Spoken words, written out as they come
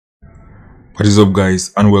What is up,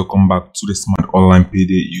 guys, and welcome back to the Smart Online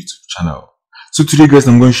Payday YouTube channel. So today, guys,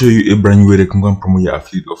 I'm going to show you a brand new way that you can go and promote your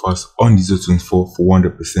affiliate offers on Digistore24 for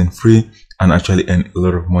 100% free and actually earn a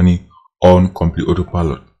lot of money on complete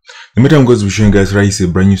autopilot. The method I'm going to be showing you guys right is a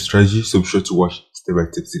brand new strategy, so be sure to watch step by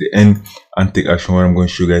step to the end and take action. What I'm going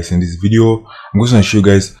to show you guys in this video, I'm going to show you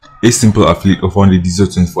guys a simple affiliate offer on the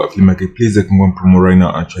Digistore24 affiliate marketplace that can go and promote right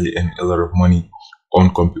now and actually earn a lot of money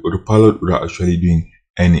on complete autopilot without actually doing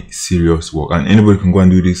any serious work. And anybody can go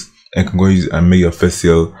and do this and can go use it and make your first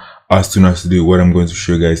sale as soon as today. What I'm going to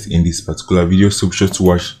show you guys in this particular video, so be sure to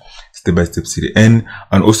watch step by step to the end,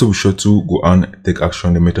 and also be sure to go and take action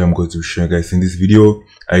on the method I'm going to show you guys in this video.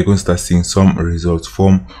 Are you going to start seeing some results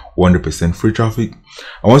from 100% free traffic?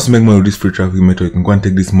 And once you make money with this free traffic method, you can go and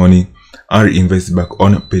take this money and reinvest it back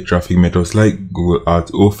on paid traffic methods like Google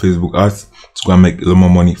Ads or Facebook Ads to go and make a lot more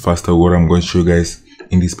money faster. What I'm going to show you guys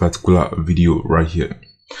in this particular video right here.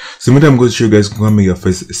 So I'm going to show you guys can make your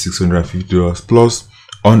first $650 plus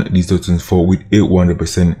on Digistore24 with a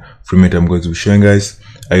 100% free method I'm going to be showing guys.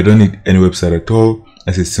 I don't need any website at all.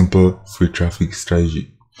 It's a simple free traffic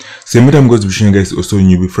strategy. So the method I'm going to be showing guys is also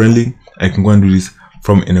newbie friendly. I can go and do this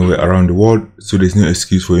from anywhere around the world, so there's no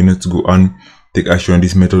excuse for you not to go and take action on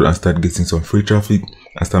this method and start getting some free traffic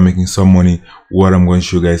and start making some money. What I'm going to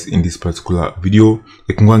show you guys in this particular video,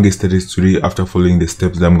 you can go and get started today after following the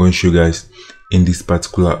steps that I'm going to show you guys in this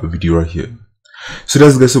particular video right here. So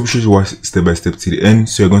that's guys, so be sure to watch step by step to the end,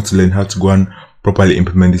 so you're going to learn how to go and properly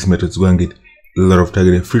implement this method to go and get a lot of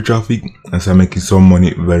targeted free traffic and start making some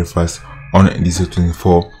money very fast on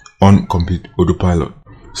Digistore24 on complete autopilot.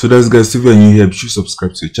 So that's guys, if you're new here, be sure to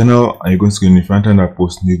subscribe to the channel and you're going to get notified when I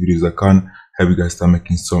post new videos that can help you guys start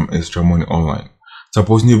making some extra money online. So I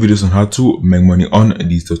post new videos on how to make money on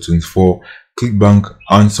Digistore24, ClickBank,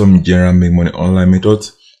 and some general make money online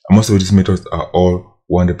methods. And most of these methods are all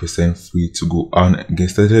 100% free to go and get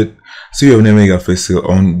started. So you have never made your first sale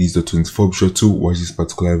on Digistore24, be sure to watch this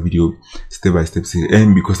particular video step by step to the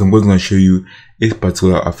end, because I'm going to show you a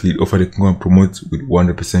particular affiliate offer that can go and promote with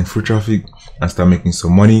 100% free traffic and start making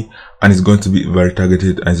some money. And it's going to be very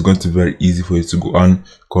targeted and it's going to be very easy for you to go and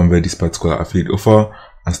convert this particular affiliate offer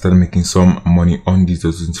and start making some money on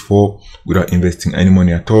Digistore24 without investing any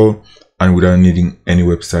money at all and without needing any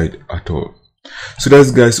website at all. So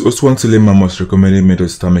that's guys, also want to learn my most recommended method to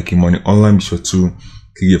start making money online, be sure to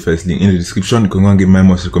click the first link in the description. You can go and get my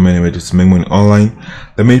most recommended method to make money online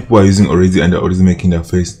that many people are using already, and they're already making their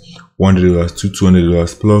first $100 to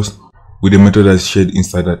 $200 plus with the method that's shared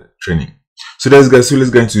inside that training. So that's guys, so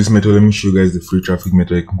let's get into this method. Let me show you guys the free traffic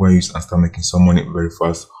method you can go and use and start making some money very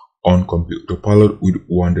fast on complete autopilot with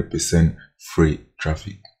 100% free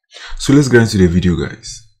traffic. So let's get into the video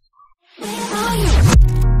guys.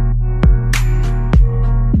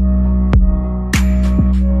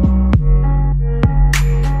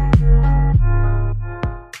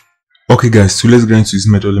 Okay guys, so let's get into this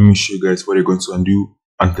method. Let me show you guys what you're going to undo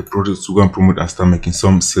and the process to go and promote and start making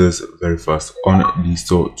some sales very fast on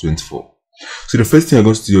Digistore24. So the first thing you're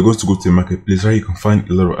going to do, you're going to go to the marketplace where you can find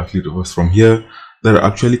a lot of affiliate offers from here that are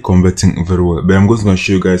actually converting very well. But I'm going to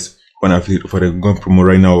show you guys one affiliate offer that I'm going to promote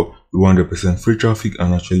right now with 100% free traffic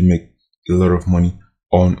and actually make a lot of money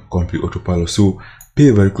on complete autopilot. So pay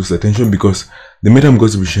very close attention, because the method I'm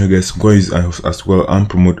going to be showing you guys go use as well and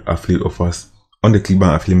promote affiliate offers on the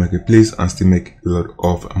ClickBank affiliate marketplace and still make a lot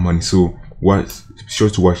of money. So be sure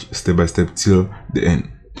to watch step by step till the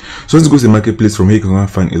end. So let's go to the marketplace. From here you can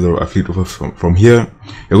find a lot of affiliate offers from here.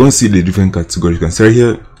 You're going to see the different categories. You can see right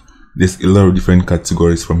here there's a lot of different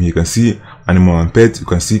categories. From here you can see animal and pet, you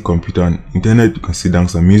can see computer and internet, you can see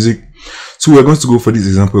dance and music. So we're going to go, for this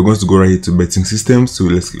example, we're going to go right here to betting systems. So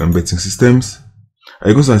let's click on betting systems.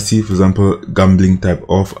 You're going to see, for example, gambling type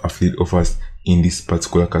of affiliate offers in this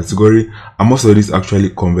particular category, and most of these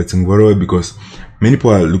actually converting very well, because many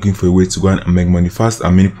people are looking for a way to go and make money fast,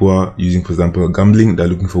 and many people are using, for example, gambling. They're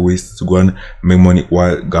looking for ways to go and make money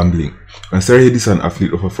while gambling. And so right here, this is an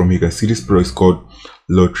affiliate offer from here. You can see this product is called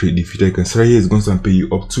Lottery Defeater. You can see right here it's going to pay you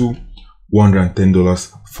up to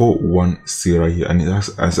 $110 for one sale right here, and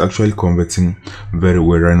it's actually converting very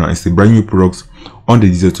well right now. It's a brand new product on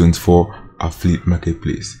the Digistore24 affiliate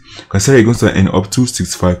marketplace. Consider you're going to earn up to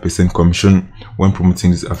 65% commission when promoting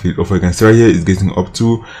this affiliate offer. You can see right here it's getting up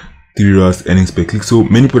to $3 earnings per click. So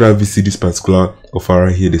many people that visit this particular offer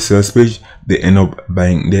right here, the sales page, they end up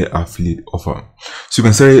buying their affiliate offer. So you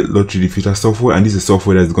can say Lottery Defeater software, and this is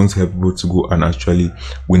software that is going to help people to go and actually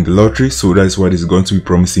win the lottery. So that's what is going to be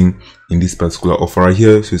promising in this particular offer right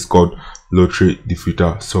here. So it's called Lottery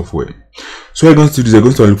Defeater software. So what you're going to do is you're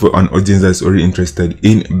going to look for an audience that's already interested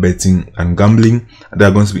in betting and gambling, and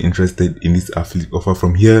they're going to be interested in this affiliate offer.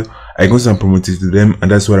 From here I go and promote it to them, and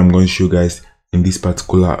that's what I'm going to show you guys in this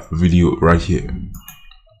particular video right here.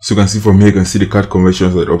 So you can see from here, you can see the card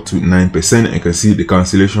conversions are up to 9%, and you can see the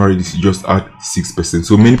cancellation rate is just at 6%.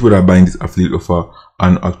 So many people are buying this affiliate offer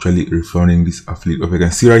and actually refunding this affiliate offer. You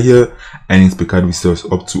can see right here, earnings per card visitors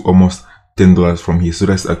up to almost $10 from here. So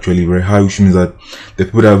that's actually very high, which means that the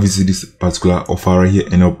people that visit this particular offer right here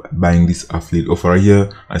end up buying this affiliate offer right here.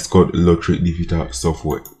 It's called Lottery Digital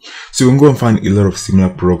Software. So you can go and find a lot of similar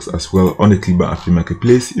products as well on the ClickBank affiliate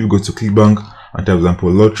marketplace. If you go to ClickBank and type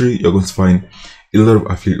example lottery, you're going to find a lot of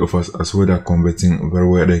affiliate offers as well that are converting very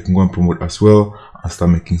well, that you can go and promote as well and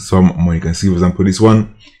start making some money. You can see, for example, this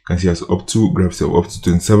one, you can see has up to grabs up to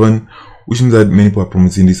 27, which means that many people are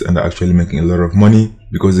promoting this and are actually making a lot of money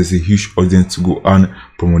because there's a huge audience to go and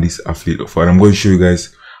promote this affiliate offer. And I'm going to show you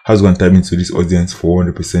guys how to go and type into this audience for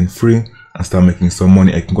 100% free and start making some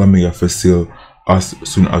money. I can go and make your first sale as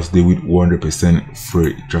soon as they with 100%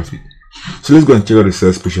 free traffic. So let's go and check out the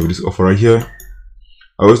sales page of this offer right here.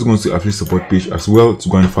 I also go to affiliate support page as well to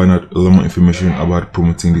go and find out a lot more information about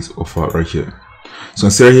promoting this offer right here. So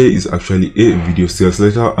right here is actually a video sales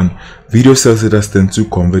letter, and video sales letters tend to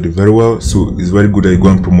convert very well. So it's very good that you go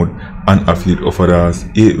and promote an affiliate offer that has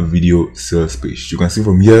a video sales page. You can see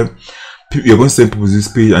from here, you're going to send people to this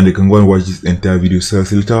page and they can go and watch this entire video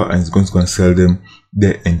sales letter, and it's going to go and sell them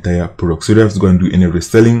the entire product. So they have to go and do any of the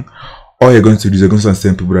selling. All you're going to do is you're going to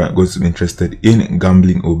send people that are going to be interested in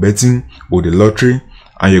gambling or betting or the lottery,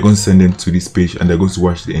 and you're going to send them to this page and they're going to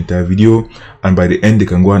watch the entire video, and by the end they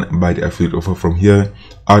can go and buy the affiliate offer from here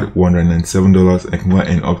at $197 and can go and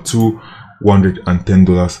earn up to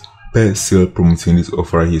 $110 per sale promoting this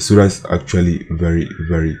offer right here. So that's actually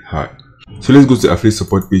very high. So let's go to the affiliate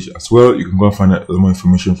support page as well. You can go and find out a lot more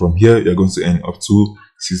information from here. You're going to earn up to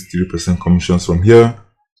 63% commissions from here.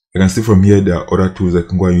 You can see from here there are other tools that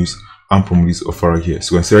can go and use and promote this offer right here.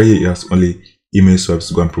 So you can see right here it has only email swipes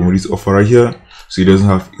to go and promote this offer right here, so it doesn't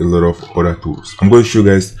have a lot of other tools. I'm going to show you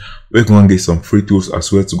guys where you can get some free tools as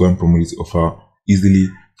well to go and promote this offer easily,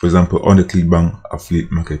 for example on the ClickBank affiliate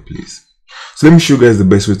marketplace. So let me show you guys the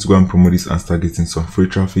best way to go and promote this and start getting some free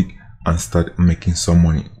traffic and start making some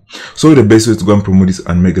money. So the best way to go and promote this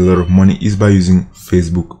and make a lot of money is by using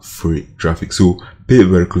Facebook free traffic. So pay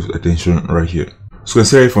very close attention right here. So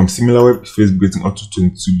consider from SimilarWeb, Facebook getting up to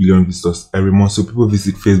 22 billion visitors every month. So people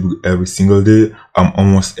visit Facebook every single day.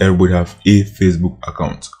 Almost everybody have a Facebook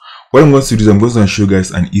account. What I'm going to do is I'm going to show you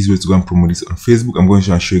guys an easy way to go and promote this on Facebook. I'm going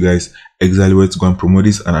to show you guys exactly where to go and promote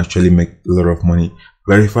this and actually make a lot of money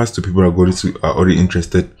very fast to people that are already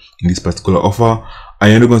interested in this particular offer.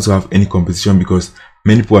 And you're not going to have any competition because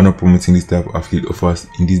many people are not promoting this type of affiliate offers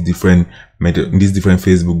in these different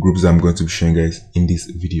Facebook groups that I'm going to be showing you guys in this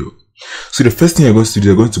video. So the first thing you're going to do,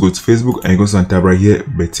 you're going to go to Facebook and you're going to type right here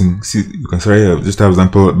betting. See, you can start here, just have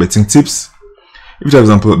example betting tips. If you have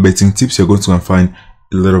example betting tips, you're going to find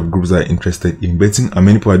a lot of groups that are interested in betting, and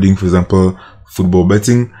many people are doing, for example, football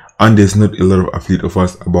betting, and there's not a lot of affiliate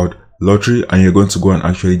offers about lottery, and you're going to go and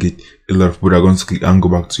actually get a lot of people that are going to click and go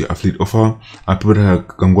back to your affiliate offer, and people that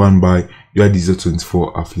can go and buy your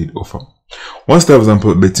Digistore24 affiliate offer. Once you have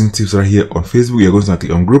example betting tips right here on Facebook, you're going to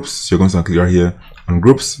click on groups. So you're going to click right here on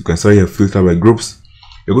groups. You can start here filter by groups.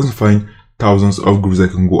 You're going to find thousands of groups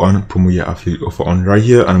that can go and promote your affiliate offer on right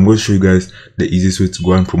here, and I'm going to show you guys the easiest way to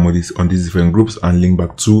go and promote this on these different groups and link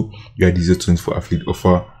back to your Digistore24 affiliate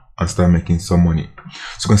offer and start making some money.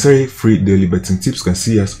 So you can say free daily betting tips. You can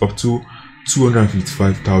see has up to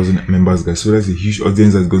 255,000 members, guys. So that's a huge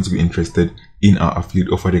audience that's going to be interested in our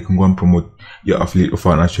affiliate offer. They can go and promote your affiliate offer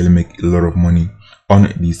and actually make a lot of money on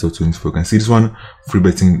Digistore24. You can see this one, free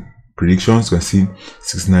betting predictions. You can see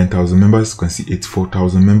 69,000 members. You can see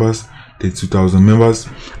 84,000 members, 32,000 members,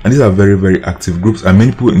 and these are very active groups, and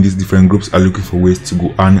many people in these different groups are looking for ways to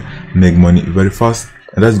go and make money very fast,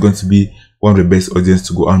 and that's going to be one of the best audience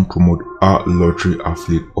to go and promote our lottery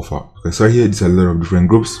affiliate offer. Okay, so here these are a lot of different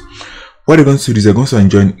groups. What you're going to do is you're going to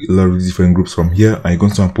join a lot of different groups from here, and you're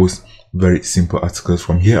going to post very simple articles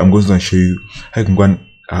from here. I'm going to show you how you can go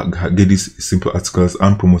and get these simple articles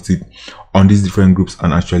and promote it on these different groups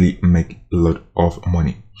and actually make a lot of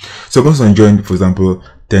money. So you're going to join, for example,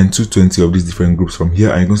 10 to 20 of these different groups from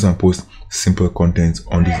here, and you're going to post simple content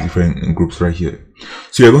on these different groups right here.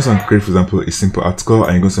 So you're going to create, for example, a simple article,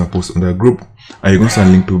 and you're going to post on that group, and you're going to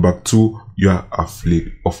link people back to your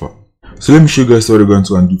affiliate offer. So let me show you guys what you're going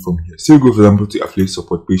to undo from here. So you go, for example, to the affiliate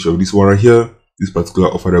support page of this one right here, this particular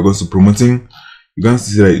offer they're going to promoting. You're going to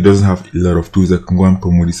see that it doesn't have a lot of tools that can go and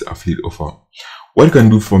promote this affiliate offer. What you can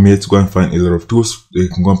do from here to go and find a lot of tools that you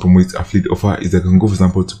can go and promote this affiliate offer is that you can go, for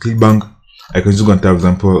example, to ClickBank. I can just go and type, for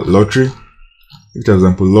example, lottery. If you type, for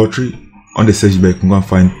example, lottery, on the search bar, you can go and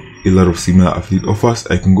find a lot of similar affiliate offers,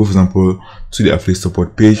 I can go, for example, to the affiliate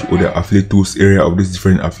support page or the affiliate tools area of these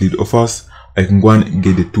different affiliate offers. I can go and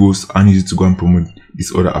get the tools and use it to go and promote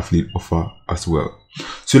this other affiliate offer as well.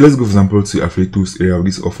 So let's go, for example, to the affiliate tools area of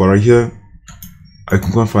this offer right here. I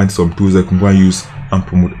can go and find some tools I can go and use and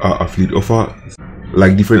promote our affiliate offer,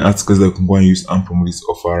 like different articles that I can go and use and promote this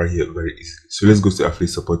offer right here very easily. So let's go to the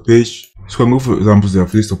affiliate support page. So I can go, for example, to the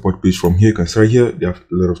affiliate support page. From here, you can start here. They have a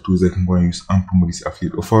lot of tools I can go and use and promote this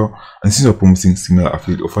affiliate offer. And since you're promoting similar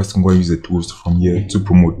affiliate offers, you can go and use the tools from here to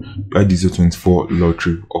promote your Digistore24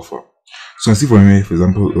 lottery offer. So you can see from here, for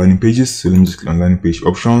example, landing pages. So let me just click on landing page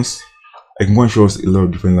options. I can go and show us a lot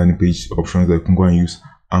of different landing page options that I can go and use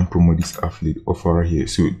and promote this affiliate offer right here.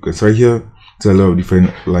 So you can start here. There's a lot of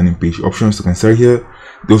different landing page options. You can start here.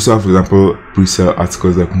 They also have, for example, pre-sale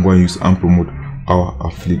articles that I can go and use and promote our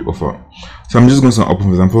affiliate offer. So I'm just going to open,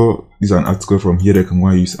 for example, this is an article from here that I can go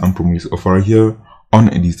and use and promote this offer right here on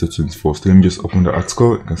Digistore24. So let me just open the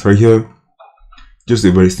article. You can start here. Just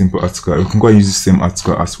a very simple article. You can go and use the same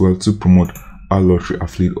article as well to promote our lottery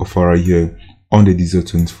affiliate offer right here on the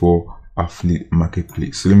Digistore24 affiliate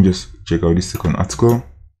marketplace. So let me just check out this second article.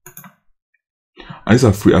 And these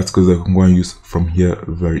are free articles that you can go and use from here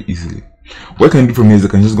very easily. What I can do from here is I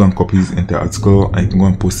can just go and copy this entire article and I can go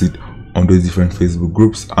and post it on those different Facebook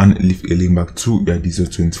groups and leave a link back to your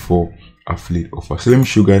Digistore24 affiliate offer. So let me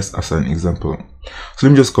show you guys as an example. So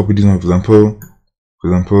let me just copy this one, for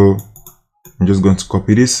example, I'm just going to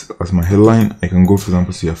copy this as my headline. I can go, for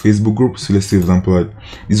example, to your Facebook group. So let's say, for example,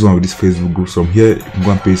 this is one of these Facebook groups. From here, you can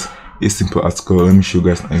go and paste a simple article. Let me show you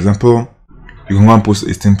guys an example. You can go and post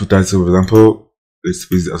a simple title, for example. Let's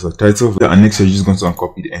paste it as a title. And next, you're just going to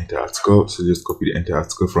uncopy the entire article. So just copy the entire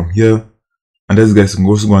article from here. And that's, guys, you can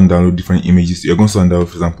also go and download different images. You're going to download,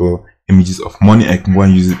 for example, images of money. I can go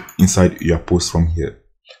and use it inside your post from here.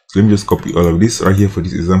 So let me just copy all of this right here for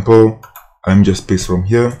this example. Let me just paste from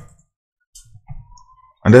here.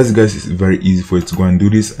 And that's, guys, it's very easy for you to go and do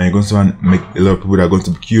this. And you're going to want to make a lot of people that are going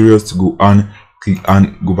to be curious to go and click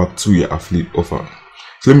and go back to your affiliate offer.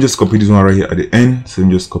 So let me just copy this one right here at the end. So let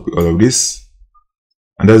me just copy all of this.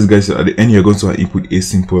 And that's, guys, at the end, you're going to input a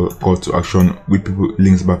simple call to action with people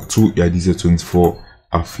links back to your Digistore24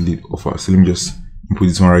 affiliate offer. So let me just input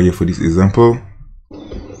this one right here for this example.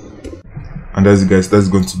 And that's, guys, that's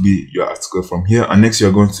going to be your article from here. And next,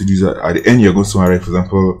 you're going to do that at the end. You're going to write, for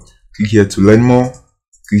example, click here to learn more,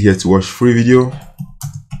 click here to watch free video,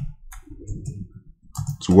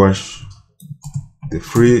 to watch the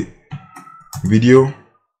free video.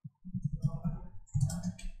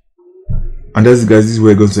 And that's, guys, this is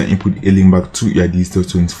where you're going to input a link back to your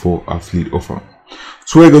Digistore24 affiliate offer.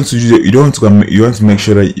 So what you're going to do, you want to make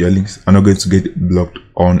sure that your links are not going to get blocked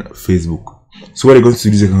on Facebook. So what you're going to do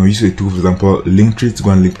is you can use a tool, for example, Linktree, to go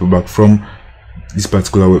and link people back from this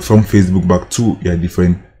particular web, from Facebook back to your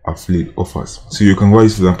different affiliate offers. So you can go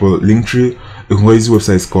use, for example, Linktree. You can go use this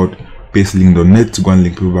website called pastelink.net to go and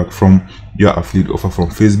link people back from your affiliate offer from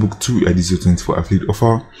Facebook to your Digistore24 affiliate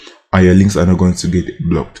offer, and your links are not going to get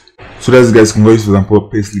blocked. So that's, guys, you can go use, for example,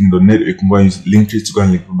 pastelink.net, or you can go and use Linktree to go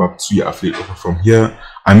and link people back to your affiliate offer from here.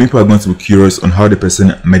 And people are going to be curious on how the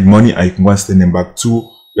person made money, and you can go and send them back to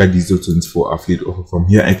your Digistore24 affiliate offer from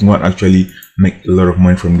here. I can go and actually make a lot of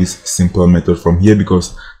money from this simple method from here,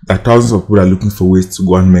 because there are thousands of people that are looking for ways to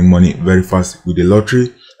go and make money very fast with the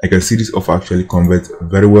lottery. I can see this offer actually converts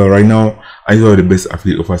very well right now. I these are the best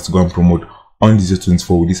affiliate offers to go and promote on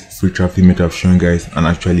Digistore24 with this free traffic method I've shown guys, and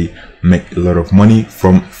actually make a lot of money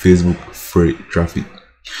from Facebook free traffic.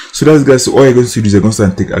 So that's, guys, so all you're going to do is you're going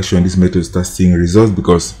to take action on this method to start seeing results,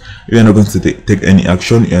 because if you're not going to take any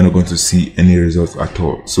action, you're not going to see any results at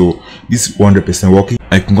all. So this is 100% working.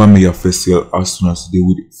 I can go and make your first sale as soon as today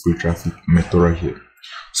with free traffic method right here.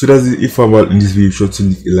 So that's it. If about in this video, be sure to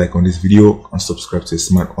leave a like on this video and subscribe to the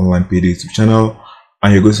Smart Online Payday YouTube channel.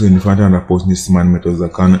 And you're going to find out that posting these smart methods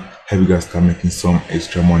that can help you guys start making some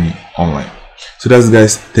extra money online. So that's,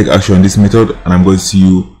 guys, take action on this method, and I'm going to see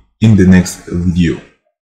you in the next video.